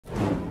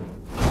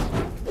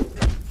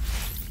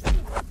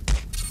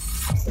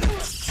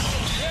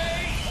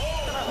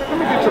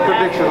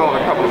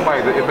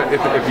fight,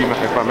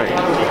 if I may.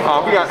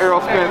 We got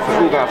Errol Spence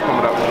and Ugas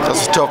coming up.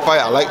 That's a tough fight.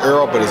 I like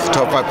Errol, but it's a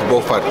tough fight for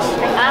both fighters.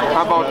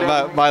 How about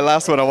that? My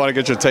last one I want to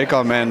get your take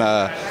on, man.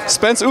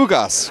 Spence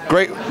Ugas,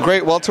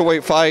 great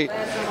welterweight fight.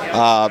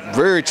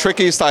 Very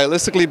tricky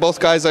stylistically, both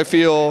guys, I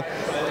feel.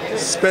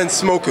 Spence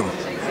smoke him.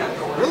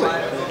 Really?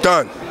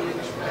 Done.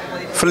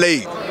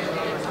 Filleted.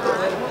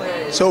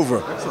 It's over.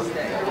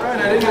 Brian,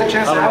 I didn't get a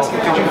chance to ask you,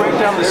 could you break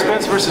down the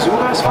Spence versus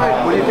Ugas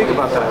fight? What do you think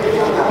about that?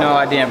 No,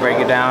 I didn't break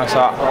it down, so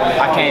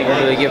I can't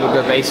really give a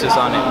good basis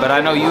on it. But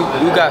I know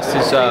Ugas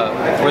is a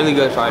really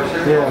good fighter.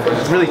 Yeah,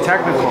 really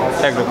technical.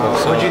 Technical.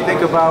 So. What did you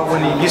think about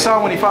when you saw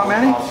when he fought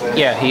Manny?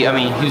 Yeah, he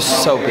was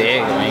so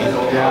big. I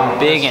mean,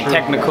 big and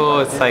technical.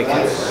 It's like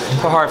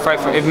a hard fight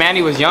for. If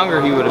Manny was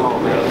younger, he would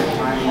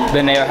have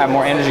been able to have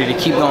more energy to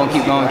keep going.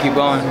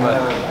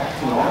 But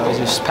it was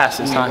just past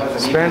his time.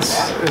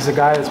 Spence is a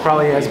guy that's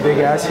probably as big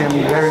as him,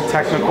 very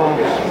technical.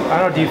 I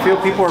don't know, do you feel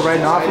people are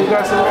writing off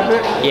Ugas a little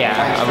bit? Yeah,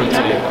 I would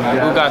say.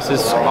 Ugas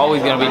is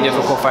always going to be a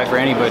difficult fight for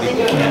anybody.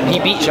 He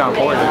beat Sean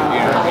Porter, you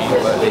know what I mean?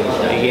 But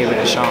they gave it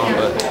to Sean.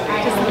 But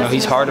you know,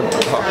 he's hard to.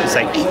 It's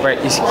like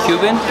he's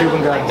Cuban.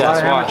 Cuban guy.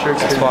 That's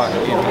why.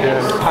 You know.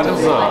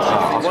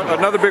 Yeah.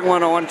 Another big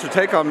one I wanted to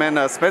take on, man.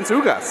 Spence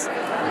Ugas,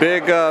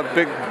 big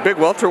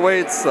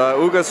welterweights.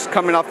 Ugas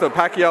coming off the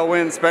Pacquiao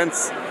win.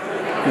 Spence,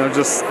 you know,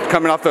 just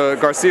coming off the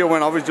Garcia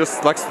win, always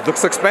just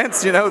looks like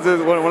Spence, you know,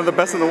 one of the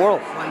best in the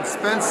world. When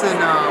Spence and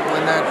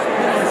when that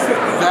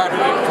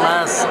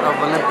class of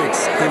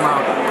Olympics came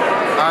out,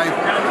 I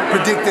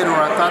predicted, or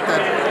I thought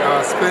that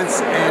Spence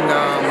and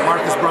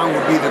Marcus Brown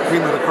would be the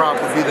cream of the crop,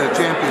 would be the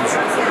champions.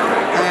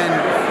 And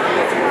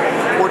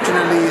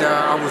fortunately,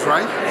 I was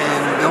right.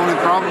 And the only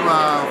problem,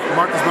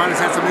 Marcus Brown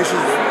has had some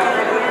issues,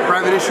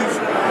 private issues,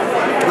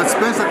 but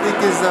Spence, I think,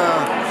 is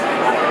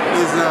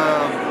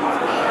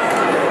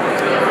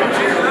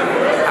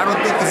I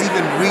don't think he's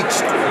even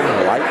reached.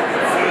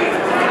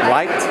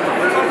 Light.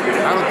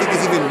 I don't think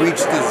he's even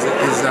reached his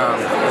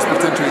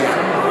potential yet.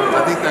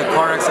 I think that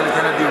car accident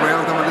kind of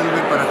derailed him a little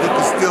bit, but I think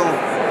he still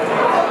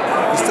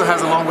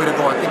has a long way to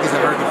go. I think he's a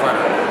very good fighter.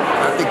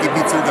 I think he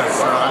beats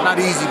Ugas. Not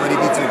easy, but he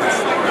beats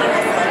Ugas.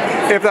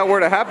 If that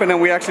were to happen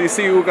and we actually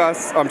see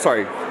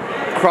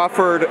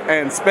Crawford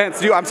and Spence,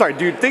 do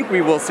you think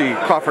we will see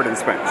Crawford and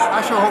Spence?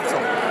 I sure hope so.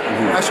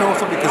 I sure hope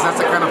so, because that's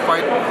the kind of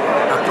fight,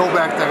 a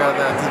throwback to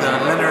the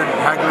Leonard,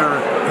 Hagler,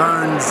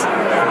 Hearns,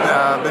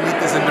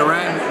 Benitez, and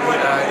Duran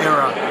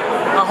era.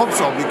 I hope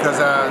so, because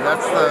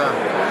that's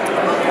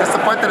the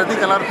fight that I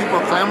think a lot of people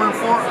are clamoring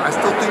for. I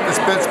still think the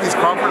Spence beats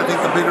Crawford. I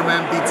think the bigger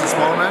man beats the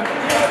smaller man.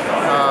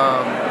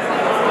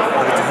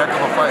 But it's a heck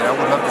of a fight. I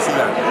would love to see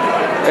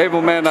that.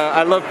 Abel, man,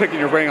 I love picking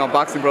your brain on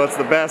boxing, bro. It's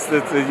the best.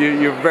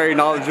 You're very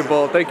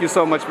knowledgeable. Thank you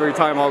so much for your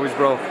time always,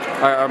 bro.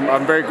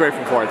 I'm very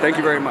grateful for it. Thank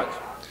you very much.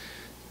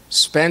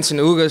 Spence and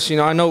Ugas, you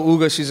know, I know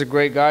Ugas, he's a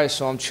great guy,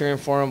 so I'm cheering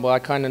for him, but I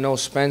kind of know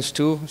Spence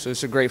too, so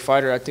it's a great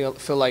fighter. I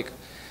feel like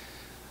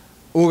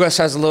Ugas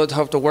has to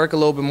have to work a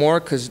little bit more,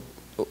 because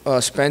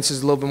Spence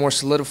is a little bit more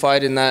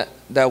solidified in that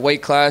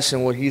weight class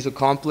and what he's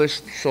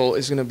accomplished, so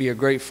it's going to be a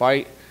great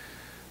fight.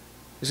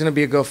 It's going to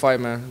be a good fight,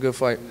 man. Good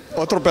fight.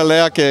 Otra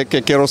pelea que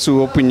quiero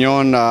su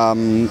opinión,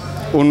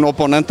 un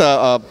oponente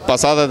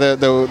pasada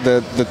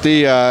de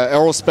ti,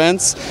 Errol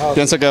Spence,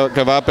 piensa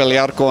que va a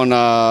pelear con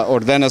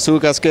Yordenis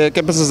Ugas. ¿Qué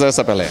piensas de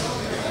esa pelea?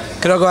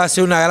 Creo que va a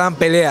ser una gran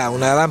pelea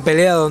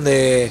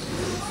donde,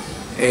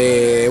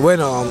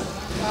 bueno,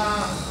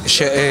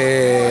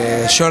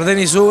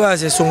 Yordenis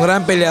Ugas es un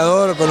gran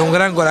peleador con un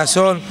gran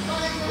corazón,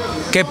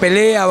 que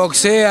pelea,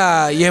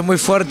 boxea y es muy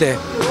fuerte.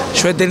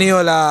 Yo he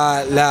tenido el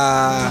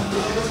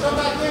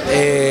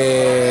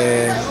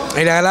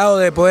agrado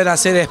de poder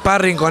hacer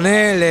sparring con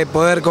él, de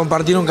poder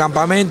compartir un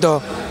campamento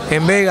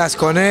en Vegas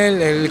con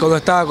él, cuando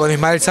estaba con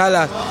Ismael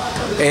Salas.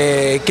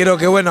 Creo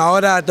que bueno,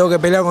 ahora tengo que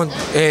pelear con,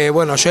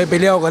 bueno, yo he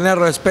peleado con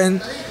Errol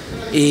Spence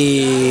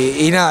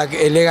y nada,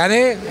 le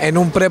gané en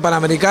un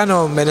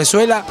pre-panamericano en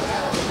Venezuela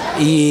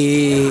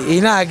y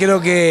nada,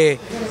 creo que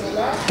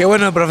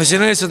bueno, el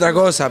profesional es otra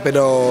cosa,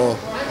 pero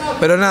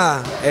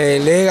nada,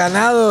 le he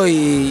ganado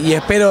y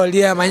espero el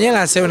día de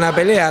mañana hacer una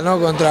pelea, ¿no?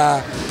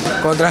 contra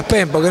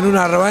Spence, porque en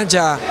una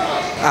revancha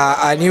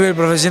a nivel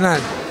profesional.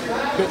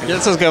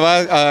 ¿Piensas que va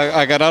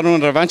a ganar una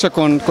revancha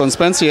con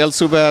Spence y él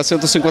sube a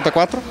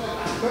 154?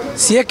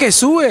 Si es que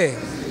sube,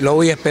 lo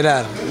voy a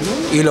esperar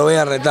y lo voy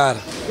a retar.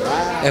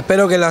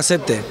 Espero que lo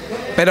acepte.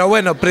 Pero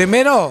bueno,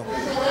 primero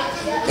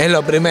es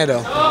lo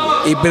primero.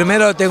 Y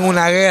primero tengo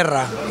una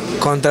guerra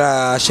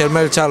contra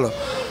Jermell Charlo.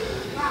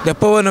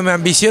 Después, bueno, mi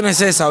ambición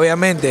es esa,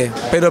 obviamente.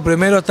 Pero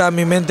primero está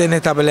mi mente en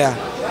esta pelea.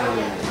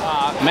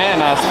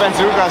 Man,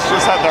 Spence Ugas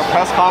just had their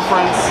press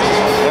conference.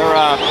 They're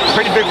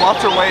pretty big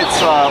welterweights.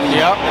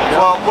 Yep.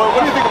 Well,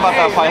 what do you think about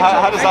that fight?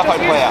 How does that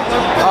fight play out?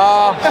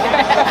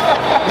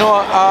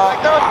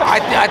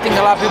 I think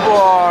a lot of people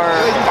are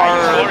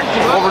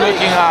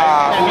overlooking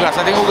Ugas.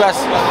 I think Ugas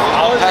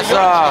has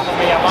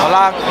a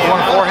lot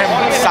going for him.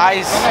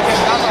 Size,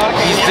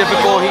 he's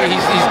difficult.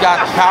 He's got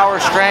power,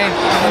 strength.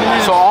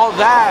 So all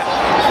that,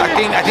 I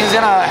think is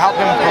gonna help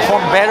him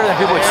perform better than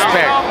people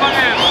expect.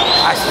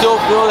 I still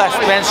feel that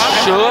Spence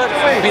should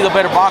be the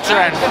better boxer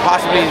and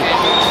possibly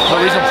the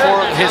reason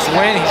for his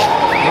win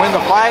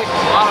the fight,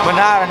 but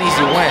not an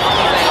easy win.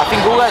 I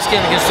think Ugas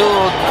can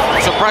still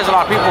surprise a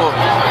lot of people.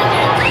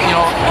 You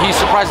know, he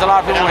surprised a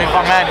lot of people when he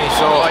fought Manny.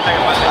 So I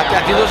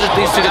think those are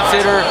things to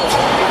consider.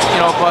 You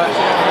know, but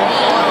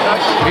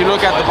if you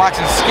look at the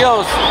boxing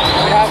skills,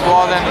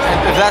 well then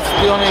if that's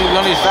the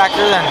only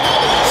factor, then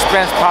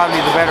Spence probably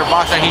the better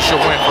boxer and he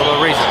should win for the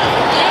reason.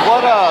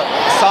 What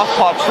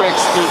southpaw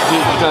tricks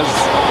does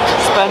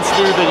Spence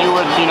do that you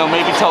would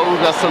maybe tell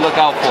Ugas to look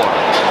out for?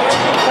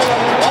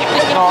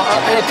 You know,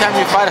 anytime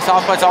you fight a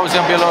southpaw, it's always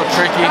gonna be a little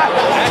tricky.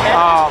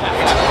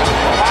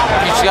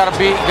 You just gotta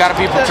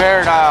be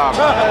prepared.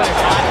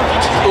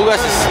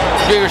 Ugas is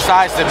bigger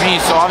size than me,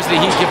 so obviously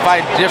he can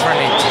fight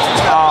differently.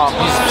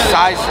 His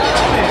size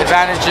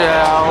advantage,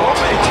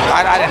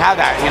 I didn't have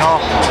that, you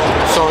know.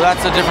 So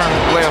that's a different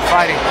way of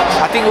fighting.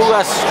 I think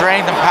Ugas'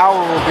 strength and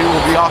power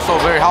will be also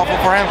very helpful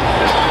for him.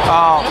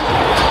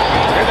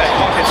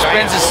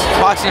 Spence's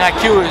boxing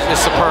IQ is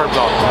superb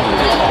though.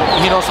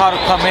 He knows how to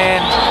come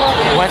in,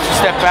 when to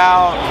step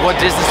out, what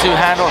distance to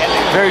handle.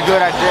 Very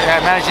good at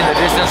managing the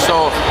distance.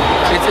 So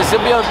it's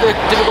gonna be a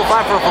difficult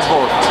fight for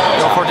both,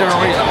 for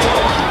different reasons.